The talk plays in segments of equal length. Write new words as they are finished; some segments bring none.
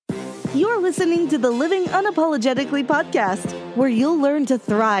You're listening to the Living Unapologetically podcast, where you'll learn to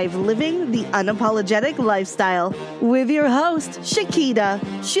thrive living the unapologetic lifestyle. With your host, Shakita,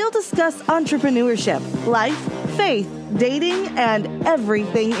 she'll discuss entrepreneurship, life, faith, dating, and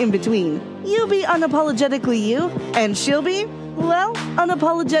everything in between. You be unapologetically you, and she'll be, well,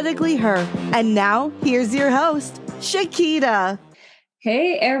 unapologetically her. And now, here's your host, Shakita.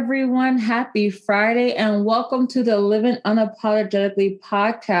 Hey everyone, happy Friday and welcome to the Living Unapologetically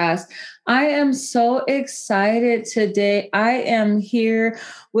podcast. I am so excited today. I am here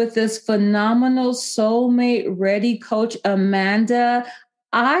with this phenomenal soulmate ready coach, Amanda.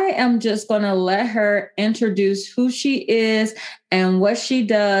 I am just going to let her introduce who she is and what she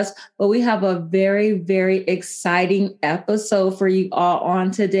does, but we have a very, very exciting episode for you all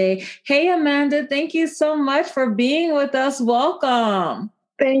on today. Hey, Amanda, thank you so much for being with us. Welcome.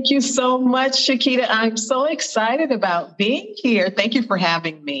 Thank you so much, Shakita. I'm so excited about being here. Thank you for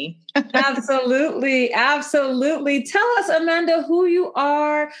having me. Absolutely. Absolutely. Tell us, Amanda, who you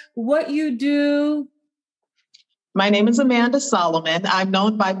are, what you do. My name is Amanda Soloman. I'm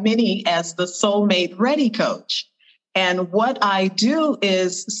known by many as the Soulmate Ready Coach. And what I do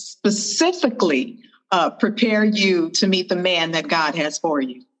is specifically prepare you to meet the man that God has for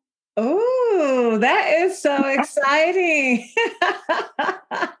you. Oh, that is so exciting.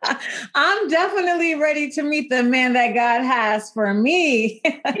 I'm definitely ready to meet the man that God has for me.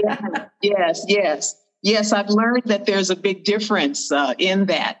 Yes, I've learned that there's a big difference in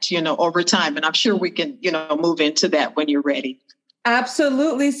that, over time. And I'm sure we can, move into that when you're ready.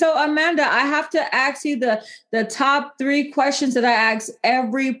 Absolutely. So, Amanda, I have to ask you the top 3 questions that I ask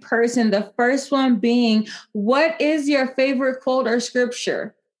every person. The first one being, what is your favorite quote or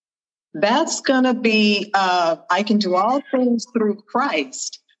scripture? That's going to be, I can do all things through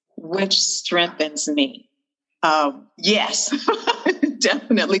Christ, which strengthens me. Yes,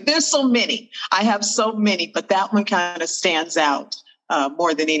 definitely. There's so many. I have so many, but that one kind of stands out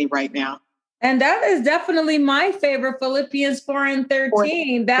more than any right now. And that is definitely my favorite, Philippians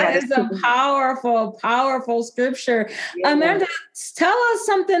 4:13. That is a powerful, powerful scripture. Yeah. Amanda, tell us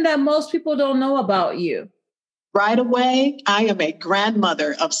something that most people don't know about you. Right away, I am a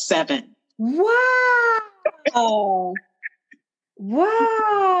grandmother of 7. Wow.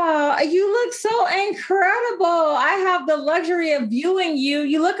 Wow, you look so incredible. I have the luxury of viewing you.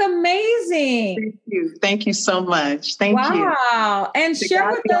 You look amazing. Thank you. Thank you so much. Thank you. Wow. And to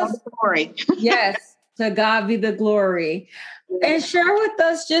share God with us. Glory. Yes, to God be the glory. Yeah. And share with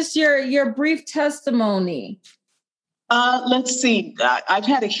us just your brief testimony. Let's see. I've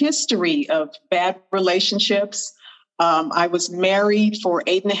had a history of bad relationships. I was married for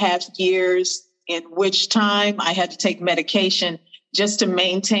 8.5 years, in which time I had to take medication just to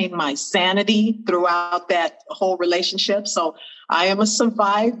maintain my sanity throughout that whole relationship. So I am a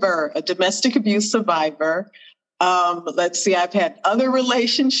survivor, a domestic abuse survivor. Let's see, I've had other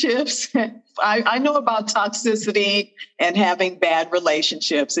relationships. I know about toxicity and having bad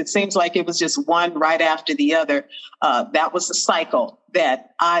relationships. It seems like it was just one right after the other. That was the cycle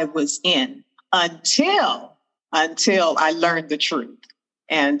that I was in until I learned the truth.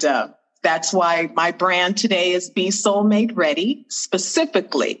 And that's why my brand today is Be Soulmate Ready,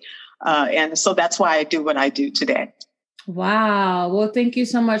 specifically. And so that's why I do what I do today. Wow. Well, thank you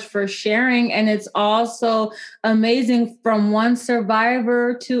so much for sharing. And it's also amazing from one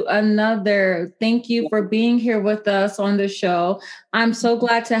survivor to another. Thank you for being here with us on the show. I'm so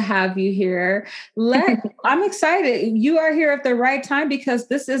glad to have you here. I'm excited. You are here at the right time because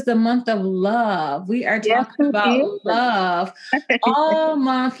this is the month of love. We are talking about love all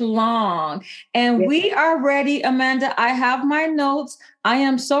month long. And we are ready, Amanda. I have my notes. I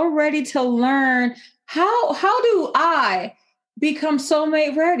am so ready to learn. How do I become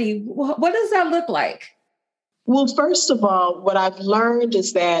soulmate ready? What does that look like? Well, first of all, what I've learned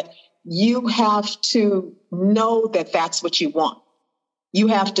is that you have to know that that's what you want. You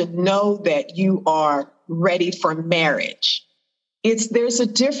have to know that you are ready for marriage. There's a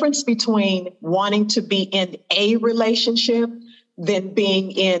difference between wanting to be in a relationship than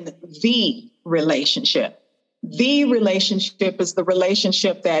being in the relationship. The relationship is the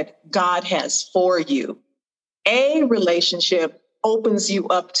relationship that God has for you. A relationship opens you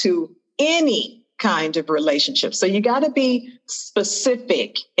up to any kind of relationship. So you got to be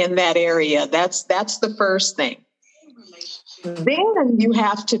specific in that area. That's the first thing. Then you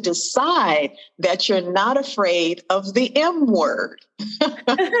have to decide that you're not afraid of the M word. So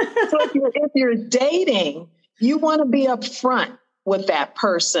if you're dating, you want to be upfront with that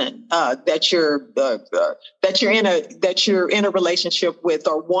person that you're in a relationship with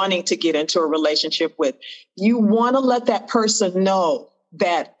or wanting to get into a relationship with. You want to let that person know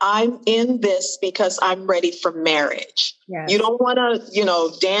that I'm in this because I'm ready for marriage. Yes. You don't want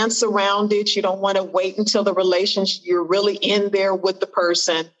to, dance around it. You don't want to wait until the relationship, you're really in there with the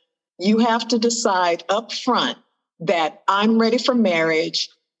person. You have to decide up front that I'm ready for marriage.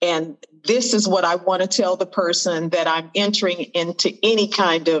 And this is what I want to tell the person that I'm entering into any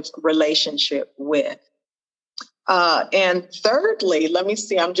kind of relationship with. And thirdly, let me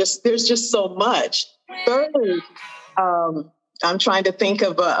see, there's just so much. Thirdly, I'm trying to think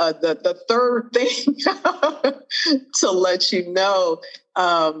of the third thing to let you know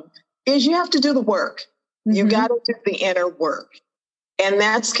is you have to do the work. Mm-hmm. You got to do the inner work. And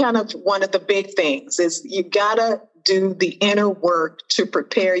that's kind of one of the big things is you got to do the inner work to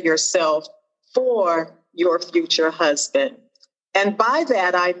prepare yourself for your future husband. And by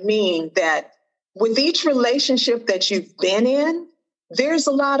that, I mean that with each relationship that you've been in, there's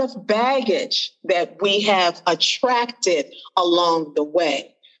a lot of baggage that we have attracted along the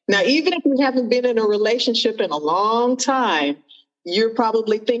way. Now, even if you haven't been in a relationship in a long time, you're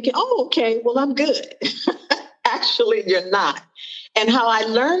probably thinking, oh, okay, well, I'm good. Actually, you're not. And how I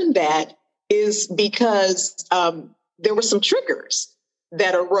learned that is because there were some triggers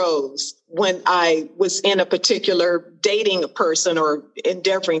that arose when I was in a particular dating a person or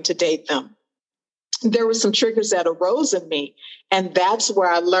endeavoring to date them. There were some triggers that arose in me. And that's where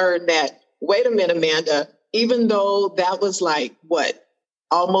I learned that, wait a minute, Amanda, even though that was like,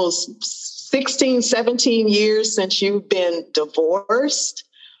 almost 16, 17 years since you've been divorced,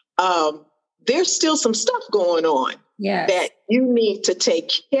 there's still some stuff going on that you need to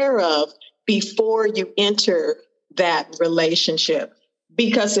take care of before you enter that relationship.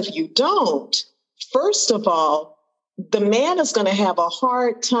 Because if you don't, first of all, the man is going to have a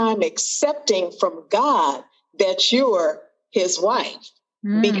hard time accepting from God that you're his wife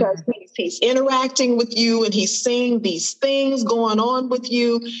because he's interacting with you and he's seeing these things going on with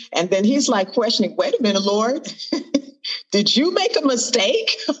you. And then he's like questioning, wait a minute, Lord, did you make a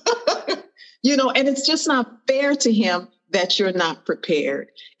mistake? And it's just not fair to him that you're not prepared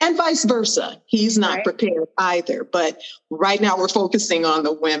and vice versa. He's not prepared either. But right now we're focusing on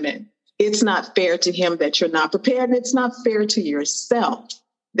the women. It's not fair to him that you're not prepared. And it's not fair to yourself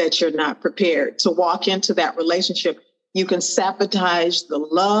that you're not prepared to walk into that relationship. You can sabotage the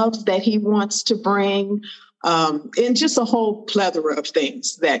love that he wants to bring, and just a whole plethora of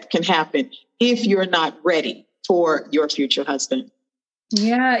things that can happen if you're not ready for your future husband.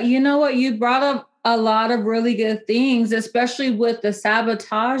 Yeah, you know what? You brought up a lot of really good things, especially with the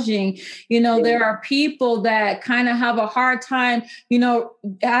sabotaging. There are people that kind of have a hard time,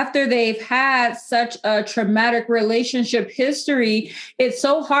 after they've had such a traumatic relationship history, it's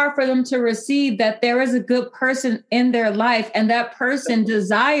so hard for them to receive that there is a good person in their life and that person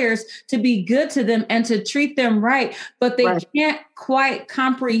desires to be good to them and to treat them right, but they can't quite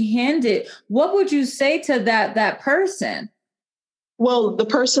comprehend it. What would you say to that person? Well, the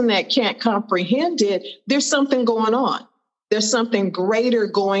person that can't comprehend it, there's something going on. There's something greater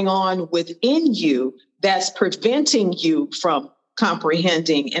going on within you that's preventing you from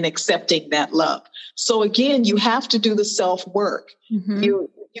comprehending and accepting that love. So again, you have to do the self-work. Mm-hmm. You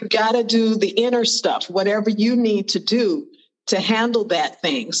got to do the inner stuff, whatever you need to do to handle that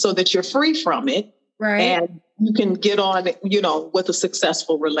thing so that you're free from it. Right. And you can get on, with a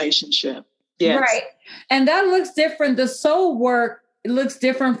successful relationship. Yes. Right. And that looks different. The soul work, it looks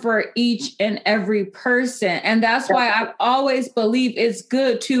different for each and every person. And that's why I always believe it's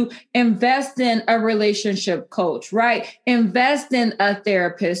good to invest in a relationship coach, right? Invest in a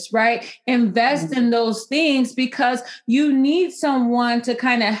therapist, right? Invest in those things because you need someone to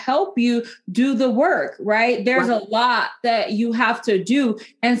kind of help you do the work, right? There's a lot that you have to do.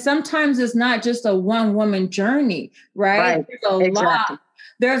 And sometimes it's not just a one-woman journey, right?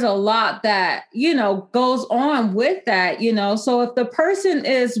 There's a lot that, goes on with that, So if the person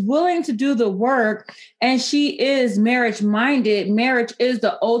is willing to do the work and she is marriage minded, marriage is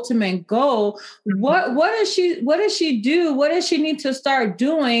the ultimate goal. What does she do? What does she need to start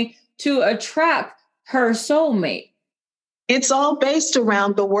doing to attract her soulmate? It's all based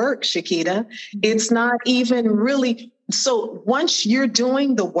around the work, Shakita. It's not even really. So once you're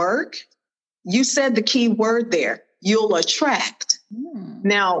doing the work, you said the key word there, you'll attract.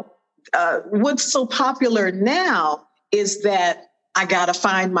 Now, what's so popular now is that I got to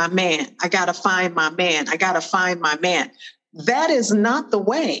find my man. I got to find my man. I got to find my man. That is not the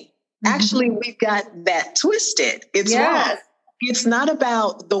way. Actually, we've got that twisted. It's wrong. It's not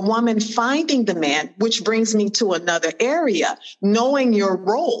about the woman finding the man, which brings me to another area, knowing your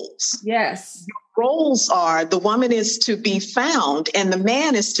roles. Yes. Your roles are the woman is to be found and the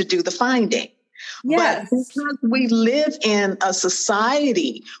man is to do the finding. Yes. But because we live in a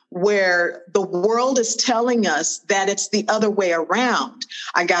society where the world is telling us that it's the other way around,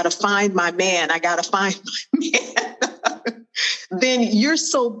 I got to find my man, I got to find my man, then you're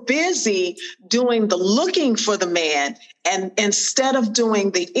so busy doing the looking for the man. And instead of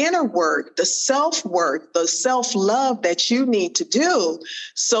doing the inner work, the self-work, the self-love that you need to do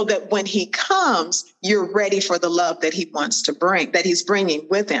so that when he comes, you're ready for the love that he wants to bring, that he's bringing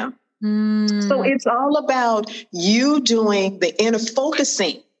with him. So it's all about you doing the inner,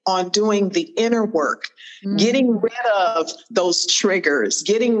 focusing on doing the inner work, getting rid of those triggers,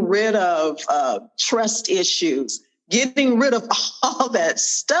 getting rid of trust issues, getting rid of all that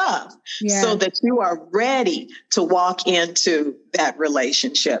stuff so that you are ready to walk into that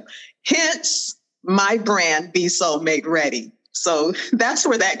relationship. Hence my brand, Be Soulmate Ready. So that's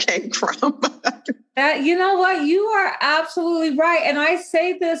where that came from. You know what? You are absolutely right. And I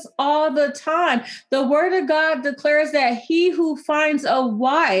say this all the time. The word of God declares that he who finds a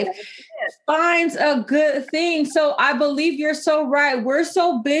wife finds a good thing. So I believe you're so right. We're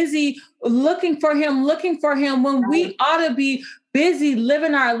so busy looking for him when we ought to be busy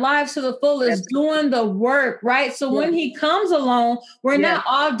living our lives to the fullest, doing the work, right? So when he comes along, we're not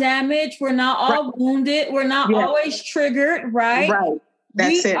all damaged. We're not all wounded. We're not always triggered, right? Right.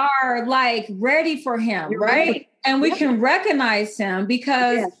 We are like ready for him, right? Ready. And we can recognize him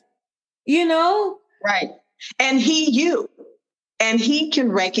because, you know. Right. And he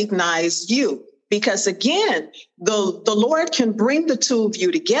can recognize you because again, the Lord can bring the two of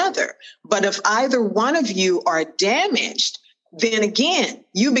you together. But if either one of you are damaged, then again,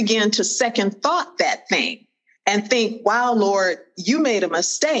 you begin to second thought that thing and think, wow, Lord, you made a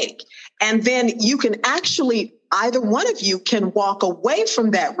mistake. And then you can actually, either one of you can walk away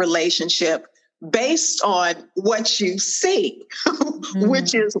from that relationship based on what you see,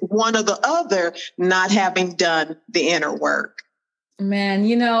 which is one or the other not having done the inner work. Man,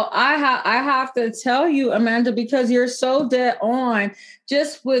 you know, I have to tell you, Amanda, because you're so dead on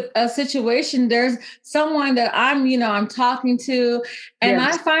just with a situation. There's someone that I'm talking to, and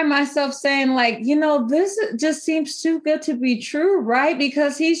I find myself saying like, this just seems too good to be true, right?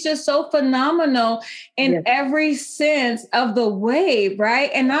 Because he's just so phenomenal in every sense of the way, right?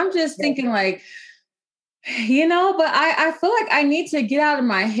 And I'm just thinking like, but I feel like I need to get out of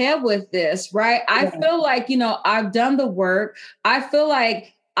my head with this, right? I feel like, I've done the work. I feel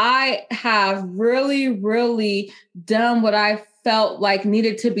like I have really, really done what I felt like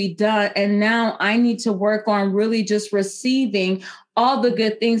needed to be done. And now I need to work on really just receiving all the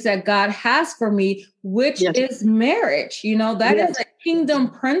good things that God has for me, which is marriage. That is a kingdom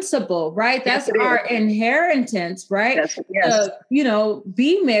principle, right? That's our inheritance, right?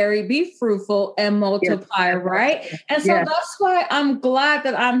 Be married, be fruitful, and multiply, right? And so that's why I'm glad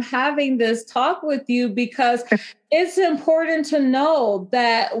that I'm having this talk with you, because it's important to know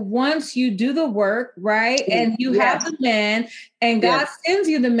that once you do the work, right, and you have the man, and God sends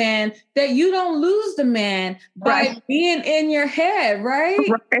you the man, that you don't lose the man by being in your head, right?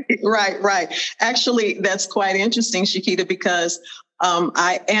 Right. Actually, that's quite interesting, Shakita, because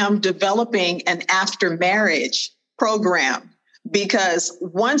I am developing an after marriage program, because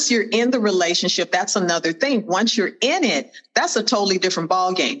once you're in the relationship, that's another thing. Once you're in it, that's a totally different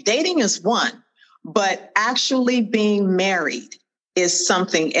ballgame. Dating is one, but actually being married is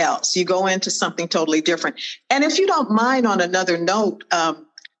something else. You go into something totally different. And if you don't mind, on another note,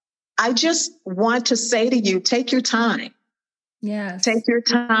 I just want to say to you, take your time. Yes. Take your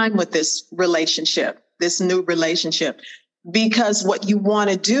time with this relationship, this new relationship, because what you want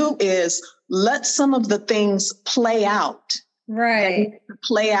to do is let some of the things play out. Right.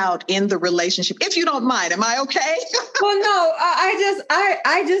 Play out in the relationship. If you don't mind, am I okay? Well, no,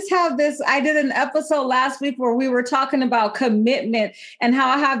 I just have this. I did an episode last week where we were talking about commitment and how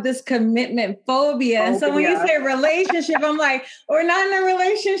I have this commitment phobia. And so when you say relationship, I'm like, we're not in a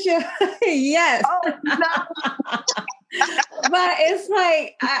relationship. Yes. Oh, no. But it's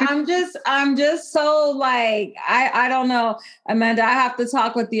like, I'm just so like, I don't know, Amanda, I have to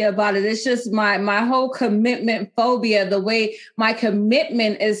talk with you about it. It's just my whole commitment phobia, the way my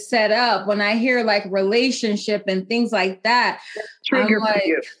commitment is set up. When I hear like relationship and things like that, trigger I'm like, for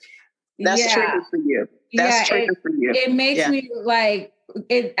you. That's trigger for you. That's trigger for you. It makes me like,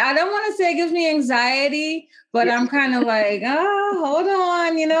 I don't want to say it gives me anxiety, but I'm kind of like, oh, hold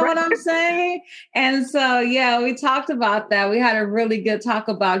on. You know what I'm saying? And so, we talked about that. We had a really good talk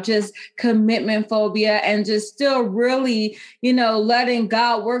about just commitment phobia and just still really, letting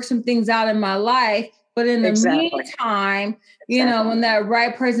God work some things out in my life. But in the meantime, when that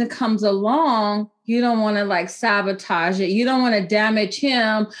right person comes along, you don't want to like sabotage it. You don't want to damage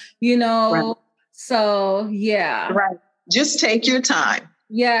him, So, yeah. Right. Just take your time.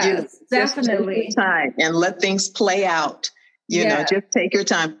 Yes, definitely. Just take your time and let things play out. You know, just take your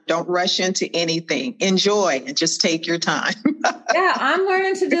time. Don't rush into anything. Enjoy and just take your time. Yeah, I'm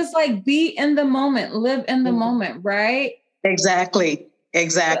learning to just like be in the moment, live in the moment, right? Exactly.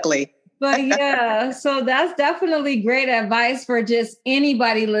 But yeah, so that's definitely great advice for just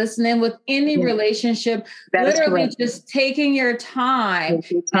anybody listening with any relationship. That literally just taking your time.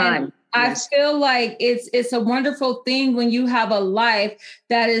 Take your time. And I feel like it's a wonderful thing when you have a life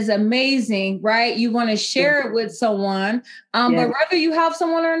that is amazing, right? You want to share it with someone, but whether you have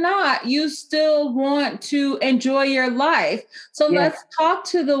someone or not, you still want to enjoy your life. So let's talk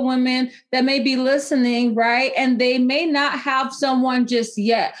to the women that may be listening, right? And they may not have someone just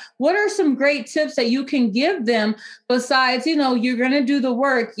yet. What are some great tips that you can give them besides, you know, you're going to do the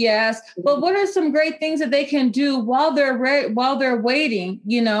work, yes, but what are some great things that they can do while they're waiting,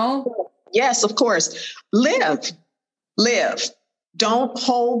 you know? Yes, of course. Live. Don't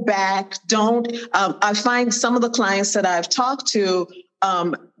hold back. I find some of the clients that I've talked to,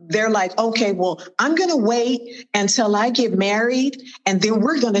 they're like, okay, well, I'm going to wait until I get married and then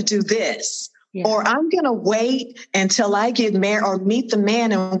we're going to do this. Yeah. Or I'm going to wait until I get married or meet the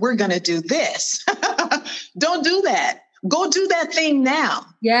man and we're going to do this. Don't do that. Go do that thing now.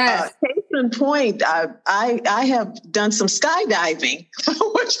 Yes. Case in point, I have done some skydiving,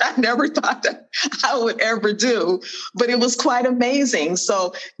 which I never thought that I would ever do, but it was quite amazing.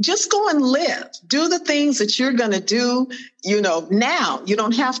 So just go and live. Do the things that you're going to do, you know, now. You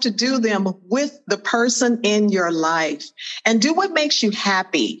don't have to do them with the person in your life. And do what makes you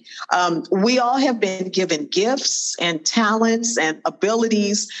happy. We all have been given gifts and talents and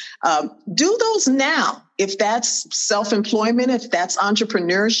abilities. Do those now. If that's self-employment, if that's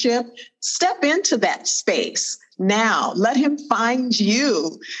entrepreneurship, step into that space now. Let him find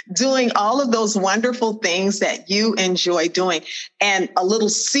you doing all of those wonderful things that you enjoy doing. And a little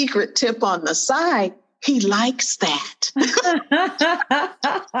secret tip on the side, he likes that.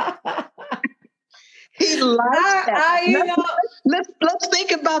 He likes that. Let's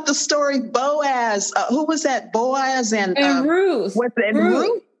think about the story Boaz. Who was that? Boaz and Ruth.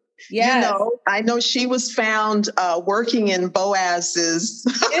 Ruth. Yes. You know, I know she was found working in Boaz's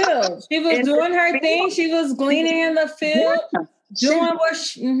field. She was doing her thing. She was gleaning in the field, doing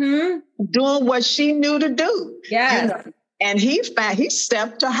what she knew to do. Yes. You know? And he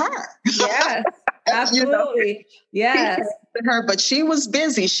stepped to her. Yes, absolutely. You know? Yes. He stepped to her, but she was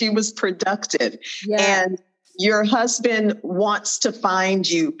busy. She was productive. Yes. And your husband wants to find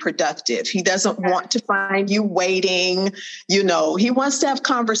you productive. He doesn't want to find you waiting. You know, he wants to have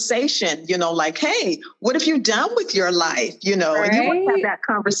conversation, you know, like, hey, what have you done with your life? You know, and you want to have that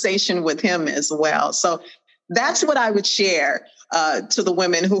conversation with him as well. So that's what I would share to the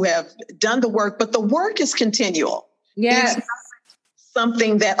women who have done the work, but the work is continual. Yes. It's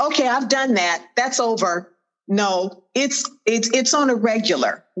something that, okay, I've done that. That's over. No, it's on a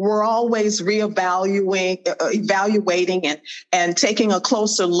regular. We're always evaluating and taking a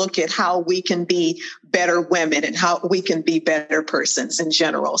closer look at how we can be better women and how we can be better persons in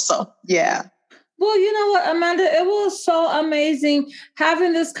general. So, yeah. Well, you know what, Amanda, it was so amazing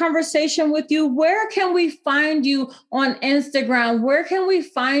having this conversation with you. Where can we find you on Instagram? Where can we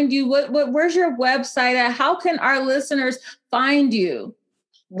find you? Where's your website at? How can our listeners find you?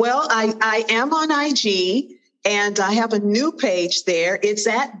 Well, I am on IG and I have a new page there. It's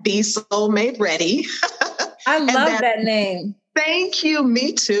at Be Soulmate Ready. I love that name. Thank you.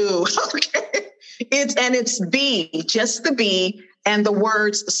 Me too. Okay. It's B, just the B, and the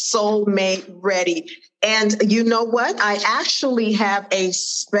words Soulmate Ready. And you know what? I actually have a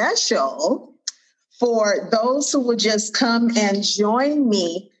special for those who would just come and join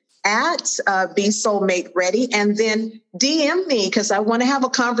me at Be Soulmate Ready, and then DM me because I want to have a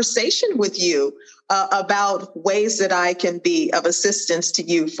conversation with you about ways that I can be of assistance to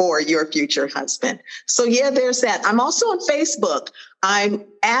you for your future husband. So yeah, there's that. I'm also on Facebook. I'm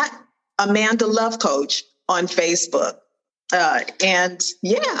at Amanda Love Coach on Facebook. And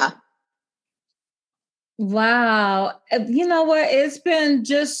yeah. Wow. You know what? It's been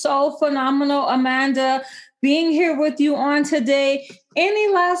just so phenomenal, Amanda, being here with you on today. Any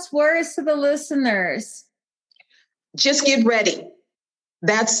last words to the listeners? Just get ready.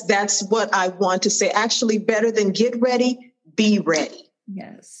 That's what I want to say. Actually, better than get ready, be ready.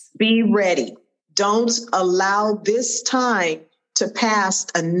 Yes. Be ready. Don't allow this time to pass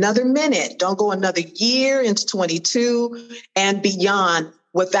another minute. Don't go another year into 22 and beyond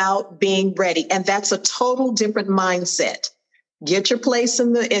without being ready. And that's a total different mindset. Get your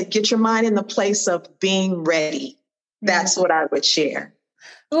mind in the place of being ready. That's what I would share.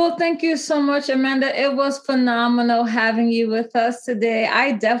 Well, thank you so much, Amanda. It was phenomenal having you with us today.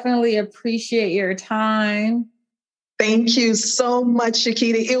 I definitely appreciate your time. Thank you so much,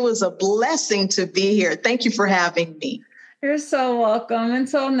 Shakita. It was a blessing to be here. Thank you for having me. You're so welcome.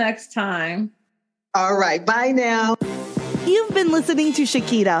 Until next time. All right. Bye now. You've been listening to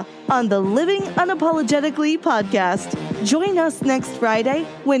Shakita on the Living Unapologetically podcast. Join us next Friday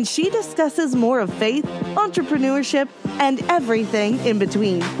when she discusses more of faith, entrepreneurship, and everything in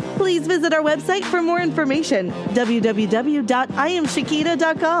between. Please visit our website for more information,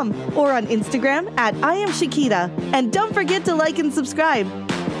 www.iamshakita.com, or on Instagram @IamShakita. And don't forget to like and subscribe.